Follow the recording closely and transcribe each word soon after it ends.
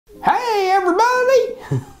Hey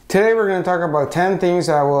everybody! Today we're going to talk about 10 things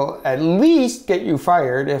that will at least get you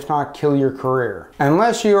fired, if not kill your career.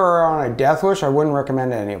 Unless you are on a death wish, I wouldn't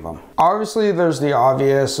recommend any of them. Obviously there's the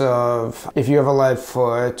obvious of if you have a lead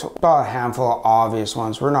foot, about a handful of obvious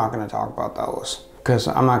ones. We're not going to talk about those because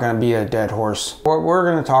I'm not going to be a dead horse. What we're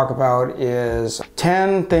going to talk about is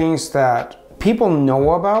 10 things that people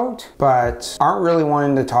know about but aren't really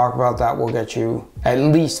wanting to talk about that will get you at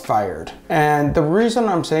least fired. And the reason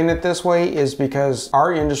I'm saying it this way is because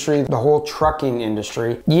our industry, the whole trucking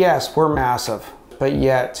industry, yes, we're massive, but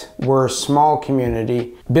yet we're a small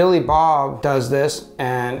community. Billy Bob does this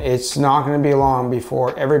and it's not going to be long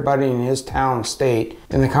before everybody in his town, state,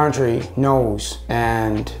 in the country knows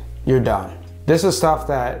and you're done. This is stuff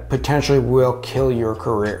that potentially will kill your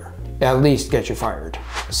career, at least get you fired.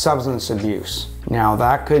 Substance abuse. Now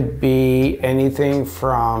that could be anything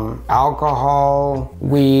from alcohol,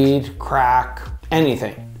 weed, crack,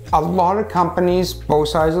 anything. A lot of companies, both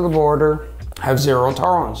sides of the border, have zero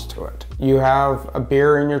tolerance to it. You have a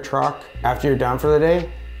beer in your truck after you're done for the day,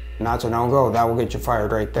 and that's a no-go. That will get you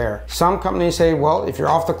fired right there. Some companies say, well, if you're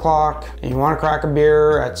off the clock and you want to crack a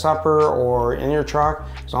beer at supper or in your truck,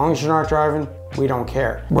 as long as you're not driving, we don't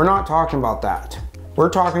care. We're not talking about that. We're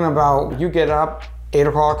talking about you get up 8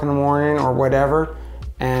 o'clock in the morning or whatever,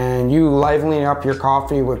 and you livening up your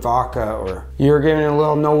coffee with vodka, or you're giving a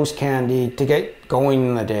little nose candy to get going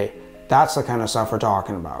in the day. That's the kind of stuff we're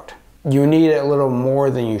talking about. You need it a little more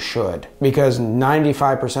than you should, because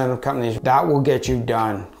 95% of companies, that will get you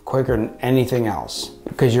done quicker than anything else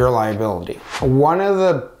because you're a liability. One of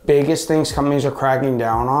the biggest things companies are cracking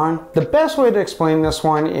down on, the best way to explain this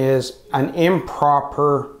one is an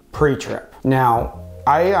improper pre-trip. Now,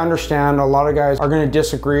 I understand a lot of guys are going to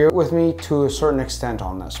disagree with me to a certain extent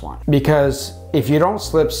on this one, because if you don't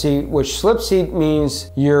slip seat, which slip seat means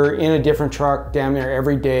you're in a different truck damn near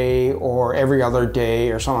every day or every other day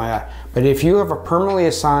or something like that. But if you have a permanently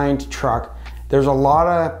assigned truck, there's a lot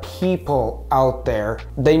of people out there,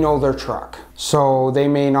 they know their truck. So they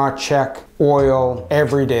may not check oil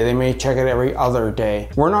every day. They may check it every other day.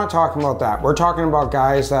 We're not talking about that. We're talking about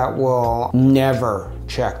guys that will never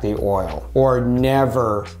check the oil or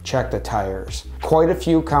never check the tires. Quite a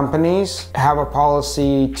few companies have a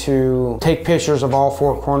policy to take pictures of all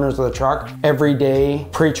 4 corners of the truck every day,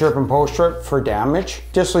 pre-trip and post-trip, for damage,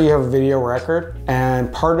 just so you have a video record.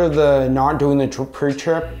 And part of the not doing the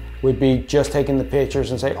pre-trip would be just taking the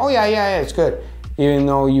pictures and say, oh yeah, it's good, even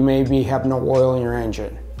though you maybe have no oil in your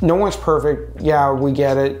engine. No one's perfect. Yeah, we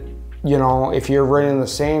get it. You know, if you're running the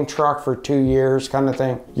same truck for 2 years kind of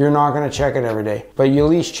thing, you're not going to check it every day, but you at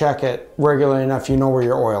least check it regularly enough you know where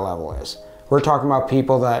your oil level is. We're talking about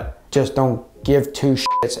people that just don't give 2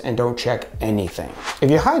 shits and don't check anything.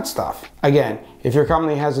 If you hide stuff, again, if your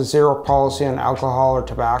company has a zero policy on alcohol or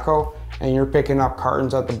tobacco, and you're picking up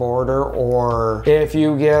cartons at the border, or if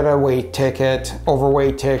you get a weight ticket,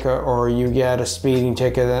 overweight ticket, or you get a speeding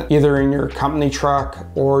ticket either in your company truck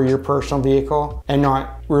or your personal vehicle and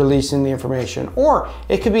not releasing the information. Or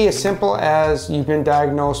it could be as simple as you've been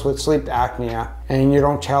diagnosed with sleep apnea and you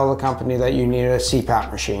don't tell the company that you need a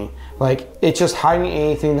CPAP machine. Like, it's just hiding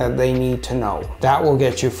anything that they need to know. That will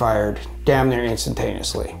get you fired damn near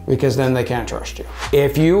instantaneously, because then they can't trust you.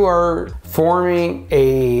 If you are forming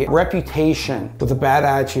a reputation with a bad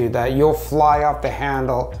attitude that you'll fly off the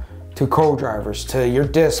handle to co-drivers, to your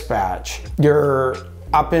dispatch, you're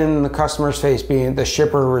up in the customer's face being the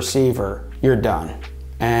shipper receiver, you're done.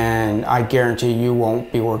 And I guarantee you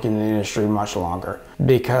won't be working in the industry much longer,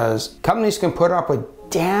 because companies can put up with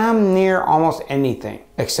damn near almost anything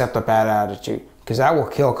except a bad attitude, because that will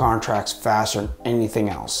kill contracts faster than anything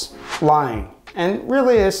else. Lying. And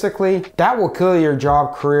realistically, that will kill your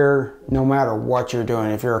job career no matter what you're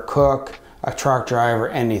doing. If you're a cook, a truck driver,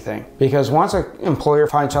 anything. Because once an employer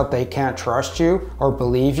finds out they can't trust you or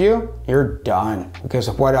believe you, you're done. Because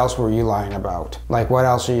what else were you lying about? Like, what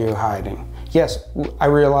else are you hiding? Yes, I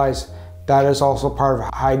realize that is also part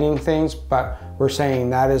of hiding things, but we're saying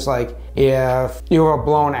that is like if you have a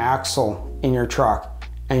blown axle in your truck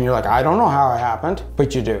and you're like, I don't know how it happened,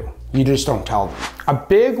 but you do. You just don't tell them. A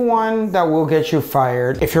big one that will get you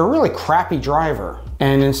fired, if you're a really crappy driver,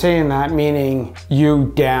 and in saying that, meaning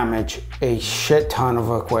you damage a shit ton of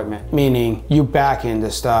equipment, meaning you back into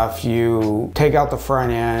stuff, you take out the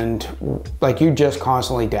front end, like you just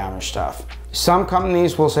constantly damage stuff. Some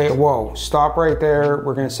companies will say, whoa, stop right there.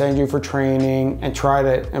 We're gonna send you for training and try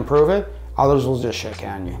to improve it. Others will just shit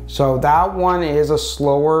can you. So that one is a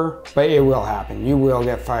slower, but it will happen. You will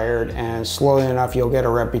get fired, and slowly enough, you'll get a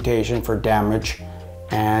reputation for damage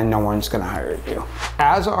and no one's gonna hire you.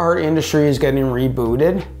 As our industry is getting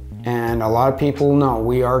rebooted, And a lot of people know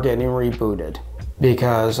we are getting rebooted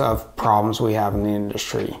because of problems we have in the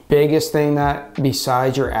industry. Biggest thing that,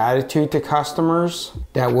 besides your attitude to customers,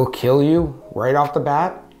 that will kill you right off the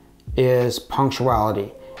bat is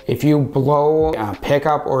punctuality. If you blow a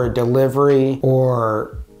pickup or a delivery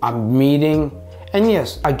or a meeting, and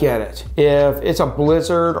yes, I get it. If it's a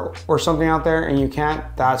blizzard or something out there and you can't,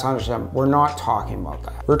 that's understandable. We're not talking about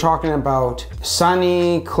that. We're talking about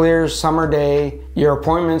sunny, clear summer day, your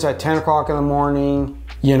appointment's at 10 o'clock in the morning,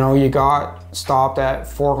 you know, you got stopped at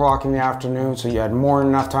 4 o'clock in the afternoon, so you had more than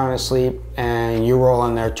enough time to sleep, and you roll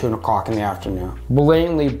in there 2 o'clock in the afternoon.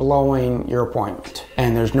 Blatantly blowing your appointment,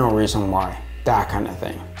 and there's no reason why. That kind of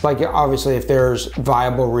thing. Like, obviously, if there's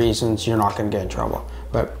viable reasons, you're not gonna get in trouble.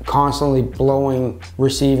 But constantly blowing,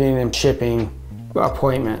 receiving, and shipping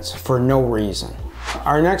appointments for no reason.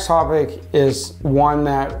 Our next topic is one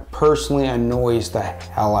that personally annoys the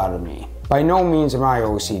hell out of me. By no means am I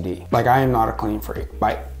OCD. Like, I am not a clean freak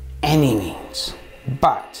by any means.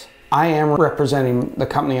 But I am representing the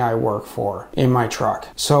company I work for in my truck.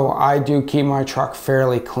 So I do keep my truck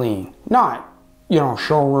fairly clean. Not, you know,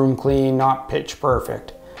 showroom clean, not pitch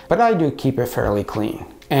perfect, but I do keep it fairly clean.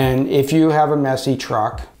 And if you have a messy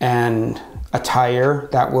truck and a tire,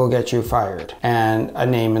 that will get you fired, and a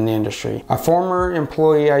name in the industry. A former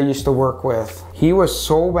employee I used to work with, he was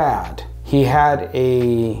so bad. He had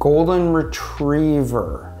a golden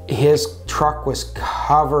retriever. His truck was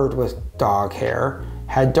covered with dog hair,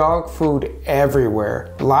 had dog food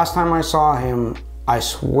everywhere. The last time I saw him, I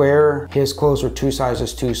swear his clothes were 2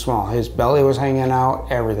 sizes too small. His belly was hanging out,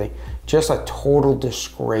 everything. Just a total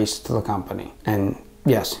disgrace to the company. And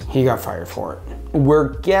yes, he got fired for it.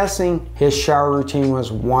 We're guessing his shower routine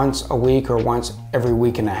was once a week or once every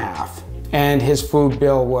week and a half. And his food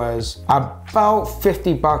bill was about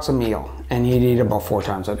 50 bucks a meal, and he'd eat about 4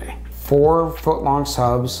 times a day. 4-foot-long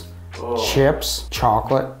subs, chips,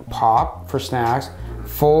 chocolate, pop for snacks,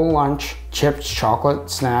 full lunch, chips, chocolate,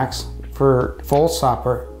 snacks for full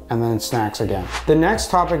supper, and then snacks again. The next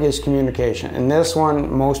topic is communication, and this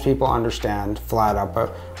one most people understand flat out,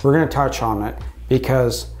 but we're gonna touch on it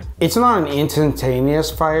because it's not an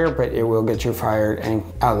instantaneous fire, but it will get you fired and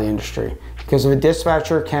out of the industry. Because if a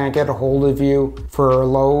dispatcher can't get a hold of you for a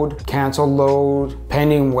load, canceled load,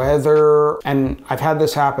 pending weather, and I've had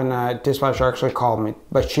this happen, dispatcher actually called me,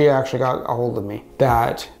 but she actually got a hold of me,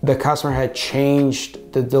 that the customer had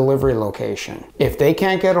changed the delivery location. If they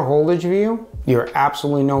can't get a hold of you, you're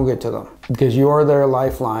absolutely no good to them because you are their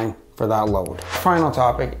lifeline for that load. Final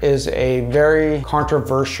topic is a very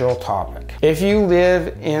controversial topic. If you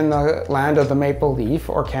live in the land of the maple leaf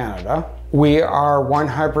or Canada, we are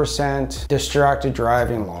 100% distracted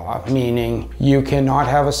driving law, meaning you cannot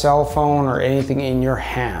have a cell phone or anything in your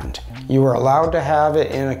hand. You are allowed to have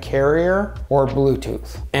it in a carrier or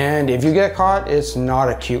Bluetooth. And if you get caught, it's not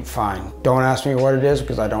a cute fine. Don't ask me what it is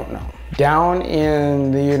because I don't know. Down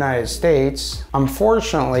in the United States,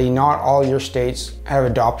 unfortunately, not all your states have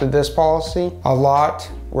adopted this policy. A lot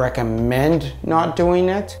recommend not doing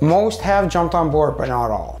it. Most have jumped on board, but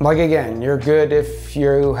not all. Like again, you're good if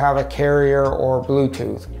you have a carrier or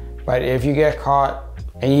Bluetooth, but if you get caught,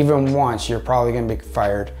 and even once, you're probably gonna be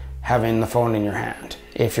fired having the phone in your hand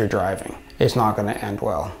if you're driving. It's not gonna end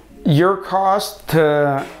well. Your cost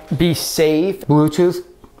to be safe, Bluetooth,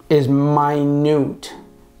 is minute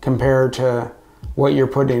compared to what you're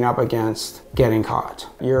putting up against getting caught.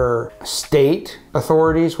 Your state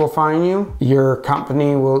authorities will fine you. Your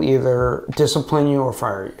company will either discipline you or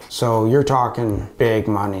fire you. So you're talking big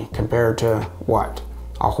money compared to what?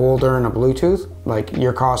 A holder and a Bluetooth? Like,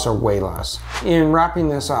 your costs are way less. In wrapping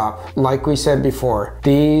this up, like we said before,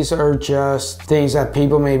 these are just things that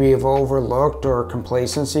people maybe have overlooked or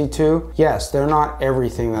complacency to. Yes, they're not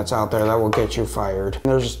everything that's out there that will get you fired.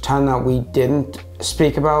 There's a ton that we didn't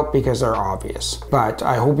speak about because they're obvious. But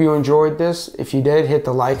I hope you enjoyed this. If you did, hit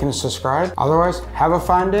the like and subscribe. Otherwise, have a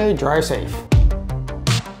fine day, drive safe.